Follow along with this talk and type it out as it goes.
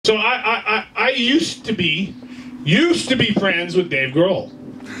So I used to be friends with Dave Grohl.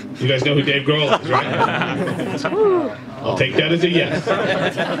 You guys know who Dave Grohl is, right? I'll take that as a yes.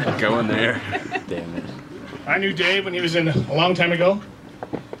 Going there. Damn it. I knew Dave when he was in, a long time ago,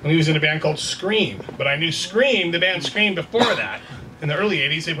 when he was in a band called Scream. But I knew Scream, the band Scream, before that. In the early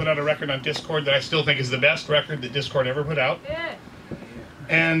 80s, they put out a record on Discord that I still think is the best record that Discord ever put out. Yeah.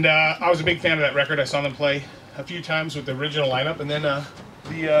 And I was a big fan of that record. I saw them play a few times with the original lineup. And then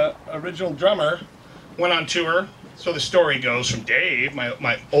the original drummer went on tour. So the story goes from Dave,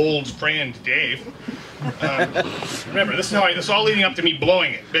 my old friend Dave. Remember, this is all leading up to me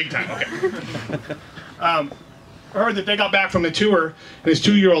blowing it big time. Okay. I heard that they got back from the tour, and his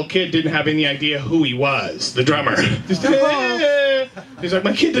 2-year-old kid didn't have any idea who he was, the drummer. Just, he's like,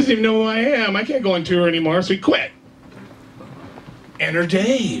 my kid doesn't even know who I am. I can't go on tour anymore, so he quit. Enter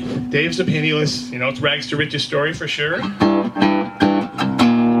Dave. Dave's a penniless, it's rags to riches story for sure.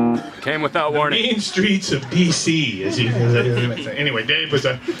 Came without warning. Main streets of D.C. Anyway, Dave was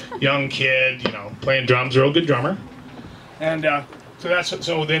a young kid, playing drums, a real good drummer. And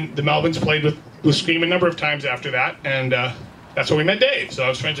so then the Melvins played with Scream a number of times after that, and that's where we met Dave. So I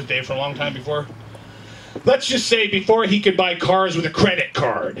was friends with Dave for a long time before, let's just say before he could buy cars with a credit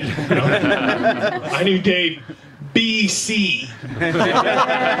card. I knew Dave BC.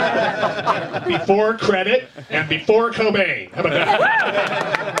 Before credit and before Cobain. How about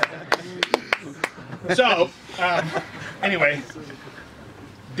that? So, anyway,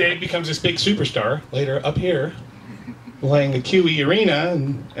 Dave becomes this big superstar later up here, playing the QE Arena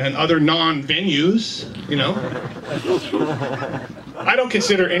and other non-venues, I don't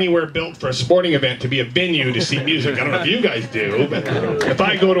consider anywhere built for a sporting event to be a venue to see music. I don't know if you guys do, but if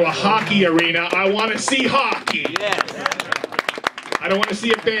I go to a hockey arena, I want to see hockey. I don't want to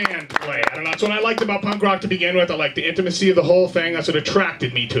see a band play. I don't know. That's what I liked about punk rock to begin with. I like the intimacy of the whole thing. That's what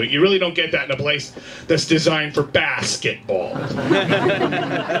attracted me to it. You really don't get that in a place that's designed for basketball. To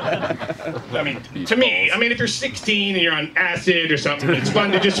me, if you're 16 and you're on acid or something, it's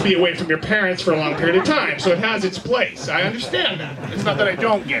fun to just be away from your parents for a long period of time. So it has its place. I understand that. It's not that I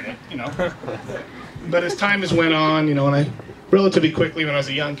don't get it, But as time has went on, and I relatively quickly, when I was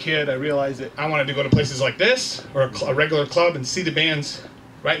a young kid, I realized that I wanted to go to places like this, or a regular club, and see the bands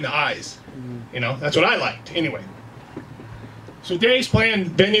right in the eyes. That's what I liked, anyway. So Dave's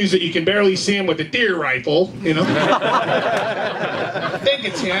playing venues that you can barely see him with a deer rifle, I think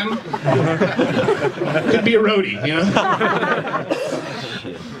it's him. Could be a roadie,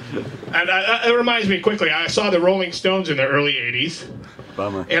 And it reminds me quickly, I saw the Rolling Stones in the early 80s.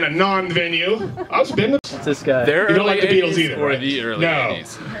 Bummer. In a non-venue. I was been What's this guy? You don't like the Beatles either, or right? the early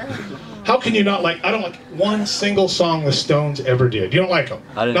 80s? How can you not like? I don't like one single song the Stones ever did. You don't like them?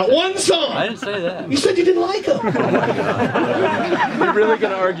 Not one song. I didn't say that. You said you didn't like them. You're really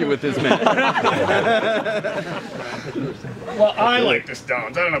gonna argue with this man? Well, I like the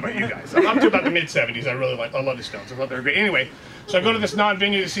Stones. I don't know about you guys. I'm up to about the mid-70s. I love the Stones. I thought they were great. Anyway, so I go to this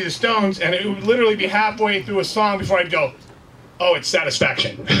non-venue to see the Stones, and it would literally be halfway through a song before I'd go, oh, it's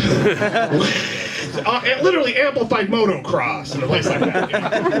Satisfaction. Literally amplified motocross in a place like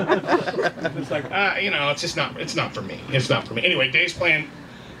that. It's like, it's not for me. It's not for me. Anyway, Dave's playing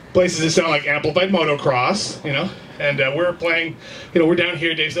places that sound like amplified motocross, and we're playing, we're down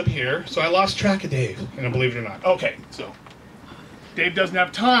here, Dave's up here, so I lost track of Dave, believe it or not. Okay, so Dave doesn't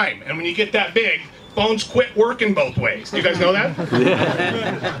have time, and when you get that big, phones quit working both ways. Do you guys know that?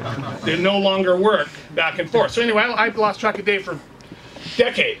 They no longer work back and forth. So anyway, I've lost track of Dave for a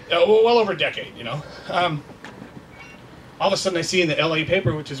decade, well over a decade, All of a sudden I see in the LA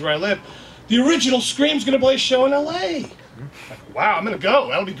paper, which is where I live, the original Scream's going to play a show in LA. Like, wow, I'm going to go.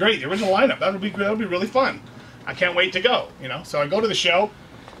 That'll be great. The original lineup. That'll be really fun. I can't wait to go, So I go to the show.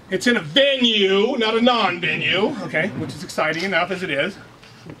 It's in a venue, not a non-venue, okay, which is exciting enough as it is.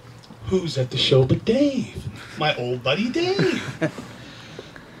 Who's at the show but Dave? My old buddy Dave.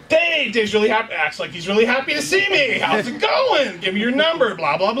 Dave's really happy, acts like he's really happy to see me. How's it going? Give me your number,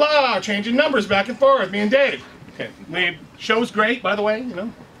 blah, blah, blah. Changing numbers back and forth, me and Dave. Okay, show's great, by the way,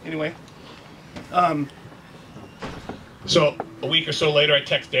 Anyway. So, a week or so later, I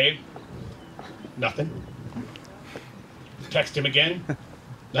text Dave. Nothing. Text him again.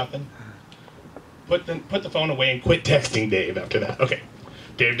 Nothing. Put the phone away and quit texting Dave after that. Okay.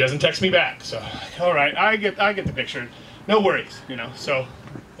 Dave doesn't text me back, so all right, I get the picture. No worries, So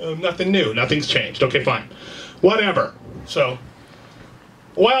nothing new, nothing's changed. Okay, fine, whatever. So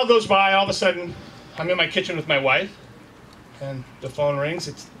a while goes by. All of a sudden, I'm in my kitchen with my wife, and the phone rings.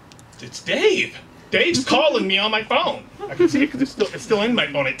 It's Dave. Dave's calling me on my phone. I can see it because it's still in my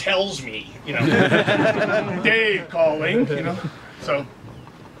phone. It tells me, Dave calling, So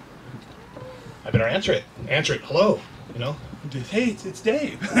I better answer it. Answer it. Hello. You know. Hey, it's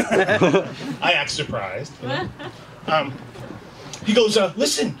Dave. I act surprised. You know? He goes,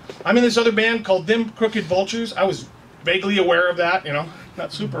 listen, I'm in this other band called Them Crooked Vultures. I was vaguely aware of that, you know,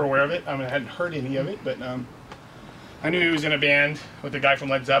 not super aware of it. I mean, I hadn't heard any of it, but I knew he was in a band with a guy from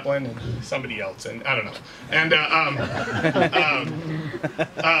Led Zeppelin and somebody else, and I don't know. And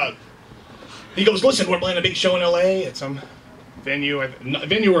he goes, listen, we're playing a big show in LA at some venue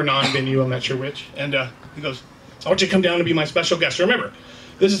or non-venue, I'm not sure which. And he goes, I want you to come down and be my special guest. Remember,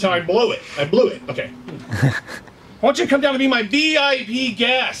 this is how I blew it. Okay. I want you to come down and be my VIP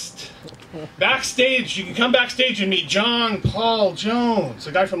guest. Backstage, you can come backstage and meet John Paul Jones,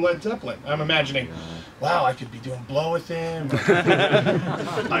 a guy from Led Zeppelin. I'm imagining, wow, I could be doing blow with him.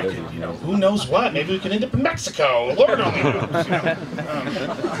 I could, you know, who knows what? Maybe we could end up in Mexico. Lord only knows. You know.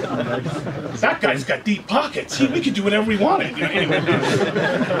 That guy's got deep pockets. We could do whatever we wanted. You know, anyway,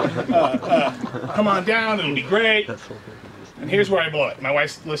 come on down. It'll be great. And here's where I blow it. My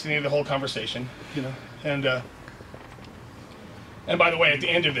wife's listening to the whole conversation. You know, and by the way, at the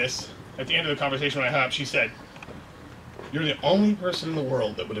end of the conversation when I hung up, she said, "You're the only person in the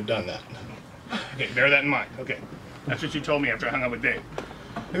world that would have done that." Okay, bear that in mind. Okay, that's what she told me after I hung up with Dave.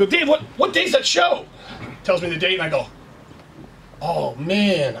 I go, Dave, what day's that show? He tells me the date, and I go, oh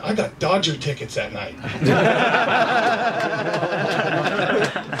man, I got Dodger tickets that night.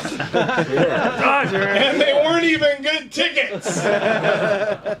 Dodger, and they weren't even good tickets.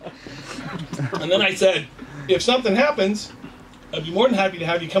 And then I said, if something happens, I'd be more than happy to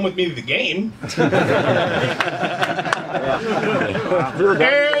have you come with me to the game.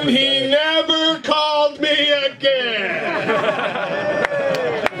 And he never called me again.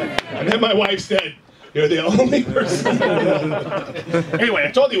 And then my wife said, you're the only person. Anyway,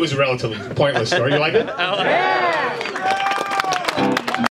 I told you it was a relatively pointless story. You like it?